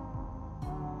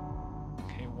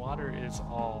 Okay, water is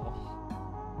all.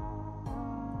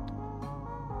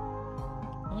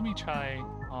 Let me try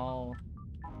all.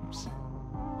 Oops,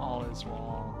 all is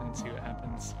wall and see what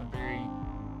happens. I'm very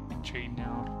intrigued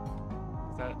now.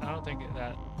 I don't think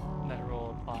that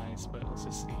rule applies, but let's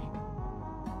just see.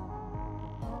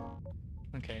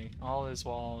 Okay, all is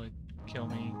wall would kill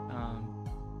me,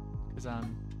 because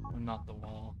I'm not the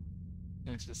wall.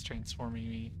 And it's just transforming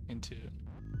me into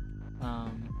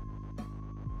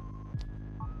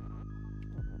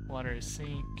water is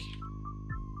sink,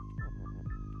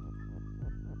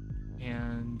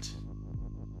 and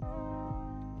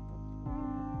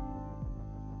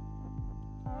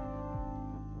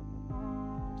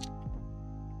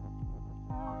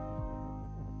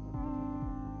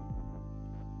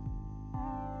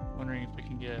wondering if we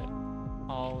can get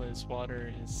all is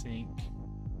water is sink.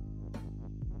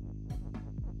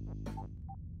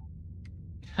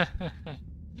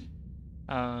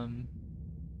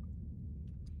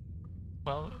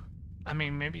 Well, I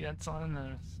mean, maybe that's on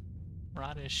the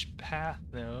rightish path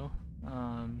though.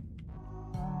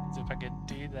 'Cause if I could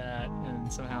do that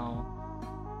and somehow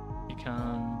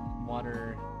become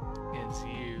water is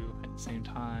you at the same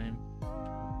time,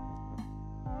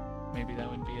 maybe that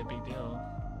wouldn't be a big deal.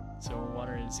 So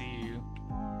water is you,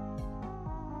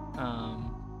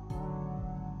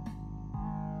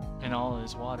 and all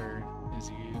is water is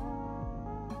you.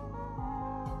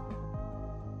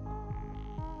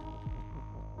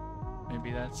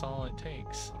 Maybe that's all it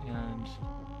takes, and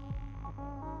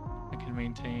I can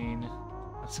maintain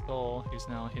a skull who's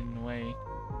now hidden away.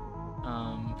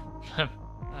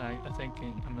 I think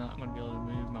I'm not going to be able to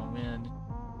move my wind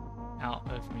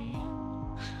out of me.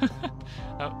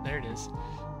 Oh, there it is.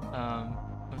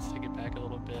 Let's take it back a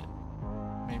little bit.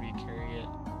 Maybe carry it.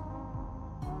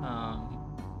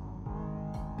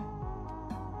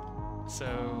 So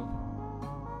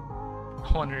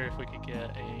I wonder if we could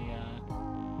get a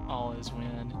all is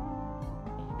wind. It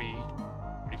would be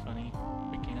pretty funny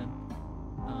if we can.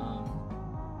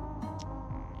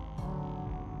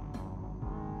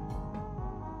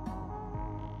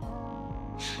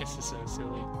 This is so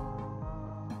silly.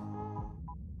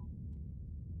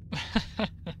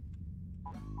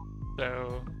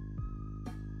 So,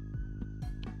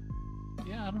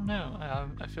 yeah, I don't know.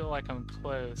 I feel like I'm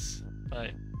close,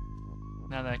 but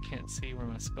now that I can't see where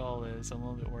my skull is, I'm a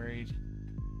little bit worried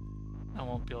I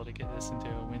won't be able to get this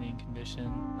into a winning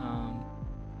condition.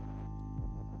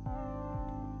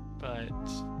 But I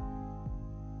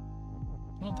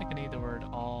don't think I need the word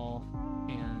all,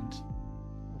 and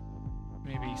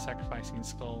maybe sacrificing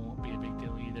skull won't be a big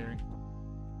deal either.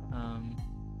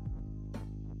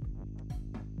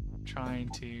 Trying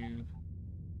to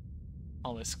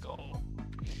all this skull.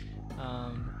 Wait,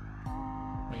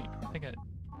 I think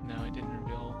no, it didn't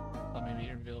reveal. I thought maybe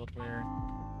it revealed where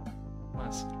my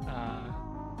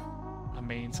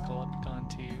main skull had gone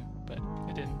to, but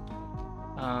it didn't.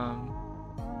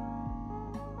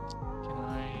 Can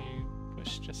I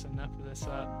push just enough of this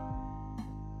up?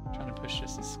 I'm trying to push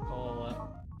just the skull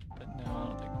up, but no, I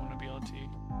don't think I'm going to be able to.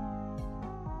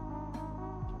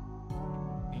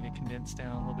 Need to condense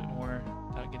down a little bit more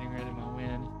without getting rid of my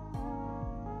wind.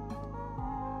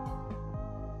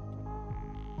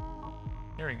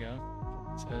 There we go.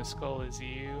 So skull is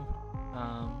you.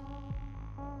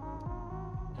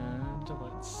 And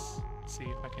let's see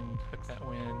if I can hook that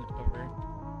wind over.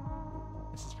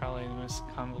 This is probably the most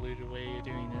convoluted way of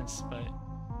doing this, but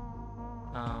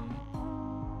I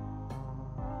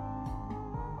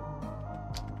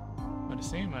would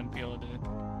assume I'd be able to.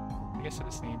 I guess I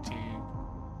just need to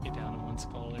get down to one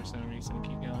skull. There's no reason to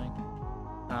keep going.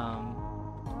 I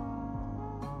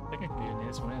think I can do an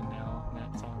is win now, and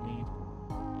that's all I need.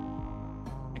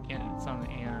 I can't. It's on the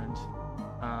and.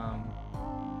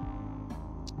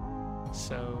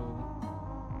 So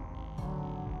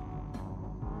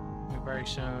we've already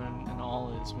shown an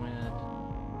all is win.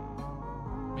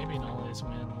 Maybe an all is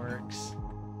win works.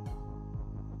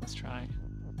 Let's try.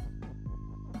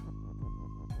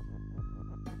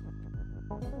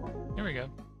 There we go.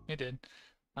 It did.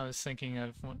 I was thinking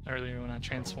of earlier when I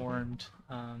transformed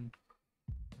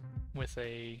with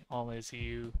a all is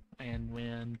you and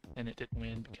win, and it didn't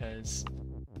win because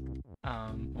it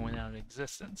went out of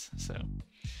existence. So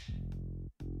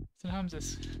sometimes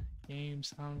this game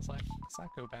sounds like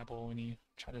psychobabble when you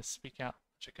try to speak out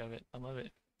logic of it. I love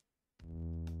it.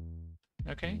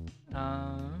 Okay,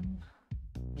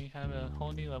 we have a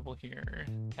whole new level here.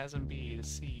 Chasm B, the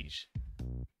siege.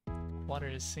 Water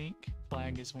is sink,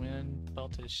 flag is win,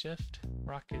 belt is shift,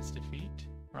 rock is defeat,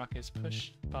 rock is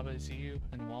push, baba is you,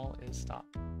 and wall is stop.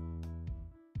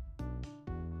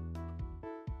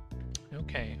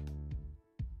 Okay.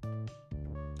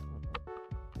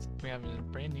 We have a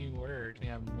brand new word. We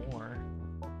have more.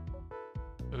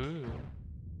 Ooh.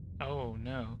 Oh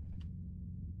no.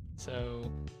 So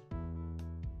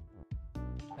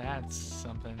that's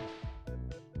something.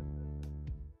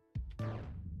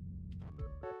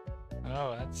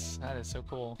 Oh, that is so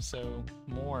cool. So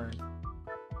more.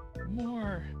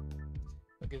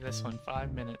 Look at this one.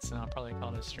 5 minutes, and I'll probably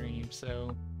call it a stream.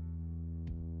 So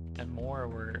a more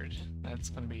word. That's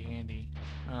gonna be handy.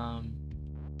 I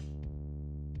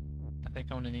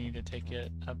think I'm gonna need to take it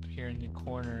up here in the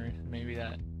corner. Maybe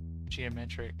that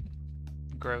geometric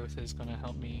growth is gonna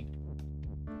help me.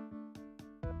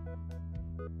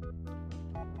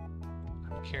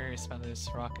 I'm curious about this.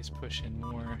 Rock is pushing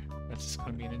more. That's just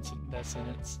gonna be an instant death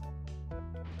sentence.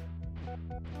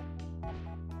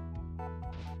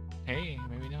 Hey,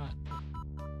 maybe not.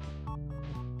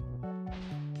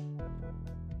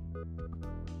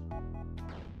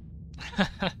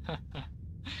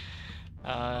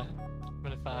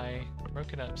 But if I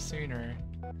broke it up sooner,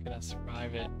 could I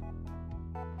survive it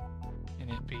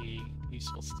and it be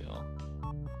useful still?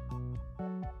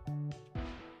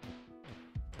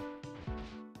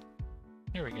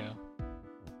 Here we go.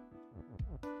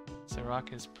 So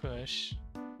rock is push,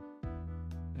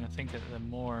 and I think that the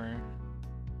more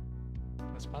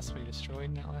was possibly destroyed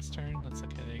in that last turn. Let's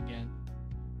look at it again.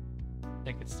 I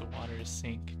think it's the water is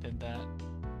sink did that.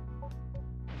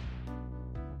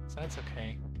 So that's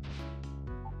okay.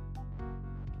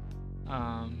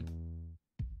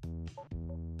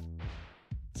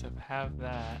 So if I have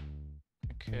that,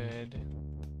 I could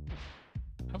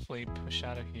hopefully push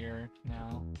out of here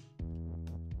now.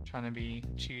 I'm trying to be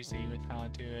choosy with how I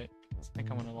do it. I think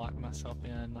I'm gonna lock myself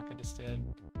in like I just did.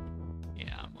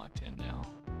 Yeah, I'm locked in now.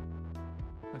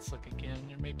 Let's look again.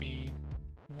 There may be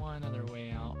one other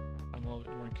way out. I'm a little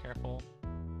bit more careful.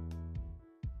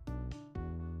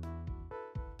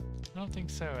 I don't think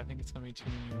so. I think it's going to be too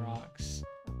many rocks.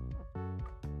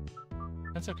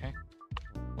 That's okay.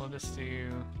 We'll just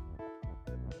do...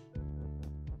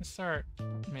 Let's start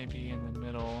maybe in the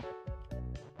middle.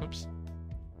 Oops.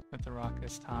 With the rock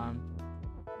this time.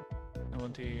 And we'll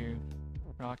do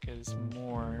rock is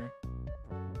more.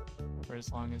 for as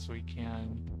long as we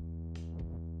can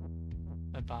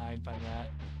abide by that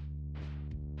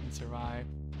and survive.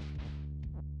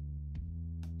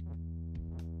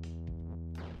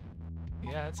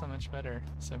 Yeah, that's not much better.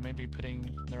 So maybe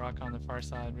putting the rock on the far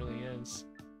side really is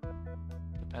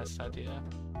the best idea.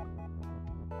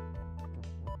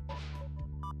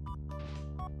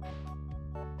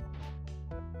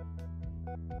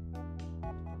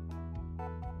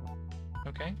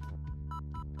 Okay.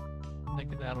 I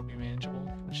think that'll be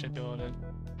manageable. I should be able to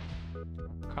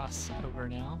cross over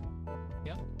now.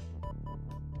 Yep.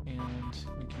 And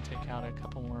we can take out a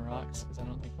couple more rocks because I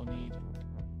don't think we'll need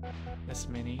this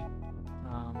many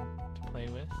to play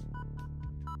with.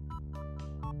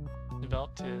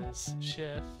 Developed is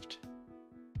shift.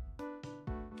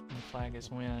 And the flag is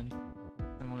win.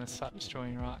 I'm going to stop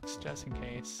destroying rocks just in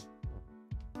case.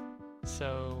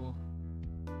 So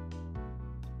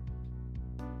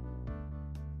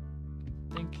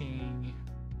thinking,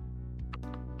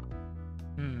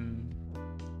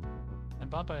 and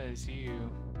Baba is you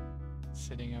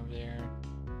sitting over there.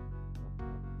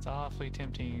 It's awfully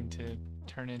tempting to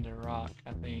turn into rock,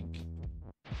 I think.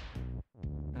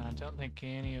 And I don't think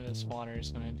any of this water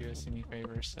is going to do us any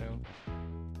favors, so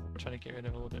I'll try to get rid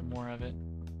of a little bit more of it.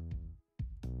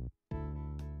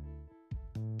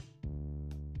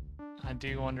 I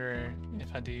do wonder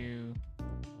if I do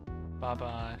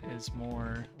Baba is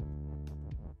more,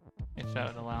 if that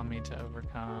would allow me to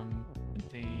overcome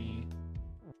the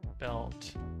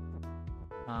belt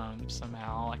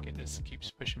somehow, like it just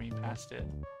keeps pushing me past it.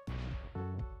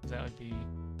 That would be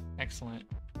excellent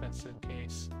if that's the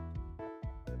case.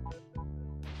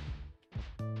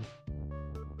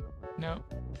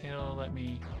 Nope, it'll let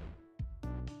me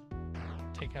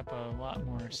take up a lot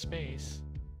more space,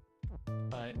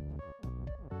 but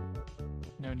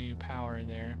no new power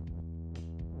there.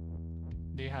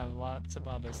 Do have lots of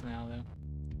Babas now though.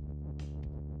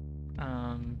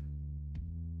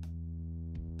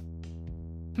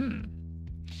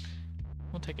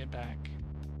 We'll take it back.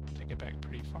 We'll take it back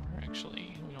pretty far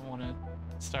actually. We don't want to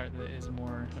start the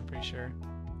Ismore, I'm pretty sure,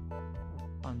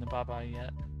 on the Baba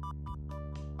yet.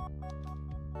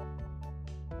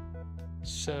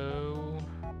 So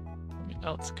what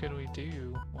else could we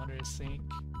do? Water to sink.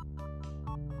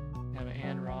 Have a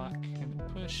hand rock and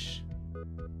push.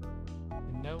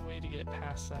 And no way to get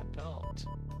past that belt.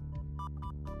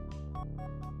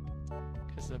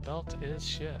 Because the belt is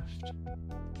shift.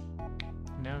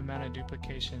 No amount of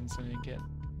duplication is going to get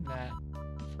that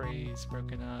phrase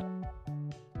broken up.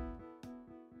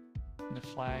 And the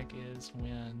flag is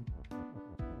win.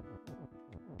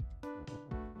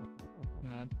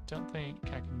 And I don't think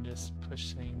I can just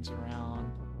push things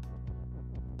around.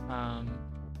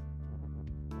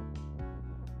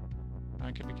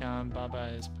 I could become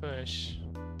Baba is push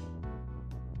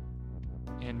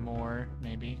and more,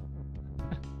 maybe.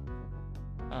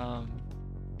 And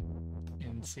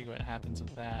see what happens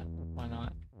with that. Why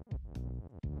not?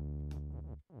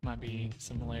 Might be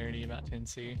similarity about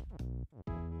Tensi.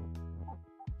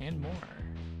 And more.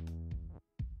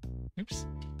 Oops.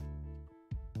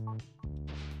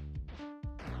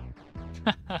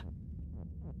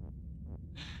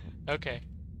 Okay,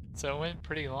 so it went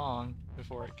pretty long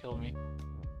before it killed me.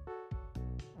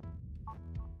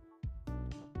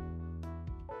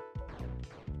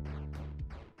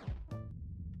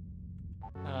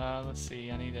 Let's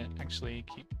see, I need to actually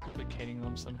keep duplicating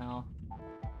them somehow.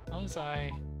 How was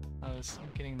I was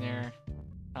getting there.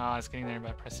 I was getting there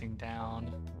by pressing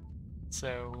down.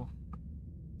 So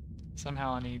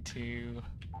somehow I need to,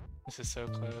 this is so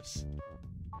close.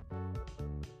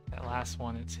 That last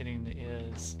one, it's hitting the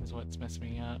is what's messing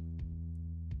me up.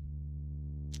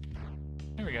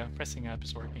 There we go, pressing up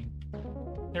is working.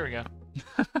 There we go.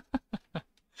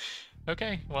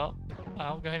 Okay, well,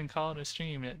 I'll go ahead and call it a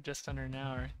stream at just under an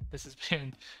hour. This has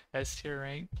been S Tier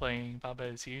Rank playing Baba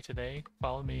Is You today.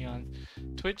 Follow me on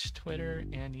Twitch, Twitter,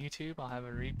 and YouTube. I'll have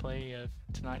a replay of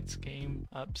tonight's game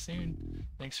up soon.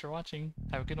 Thanks for watching.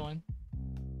 Have a good one.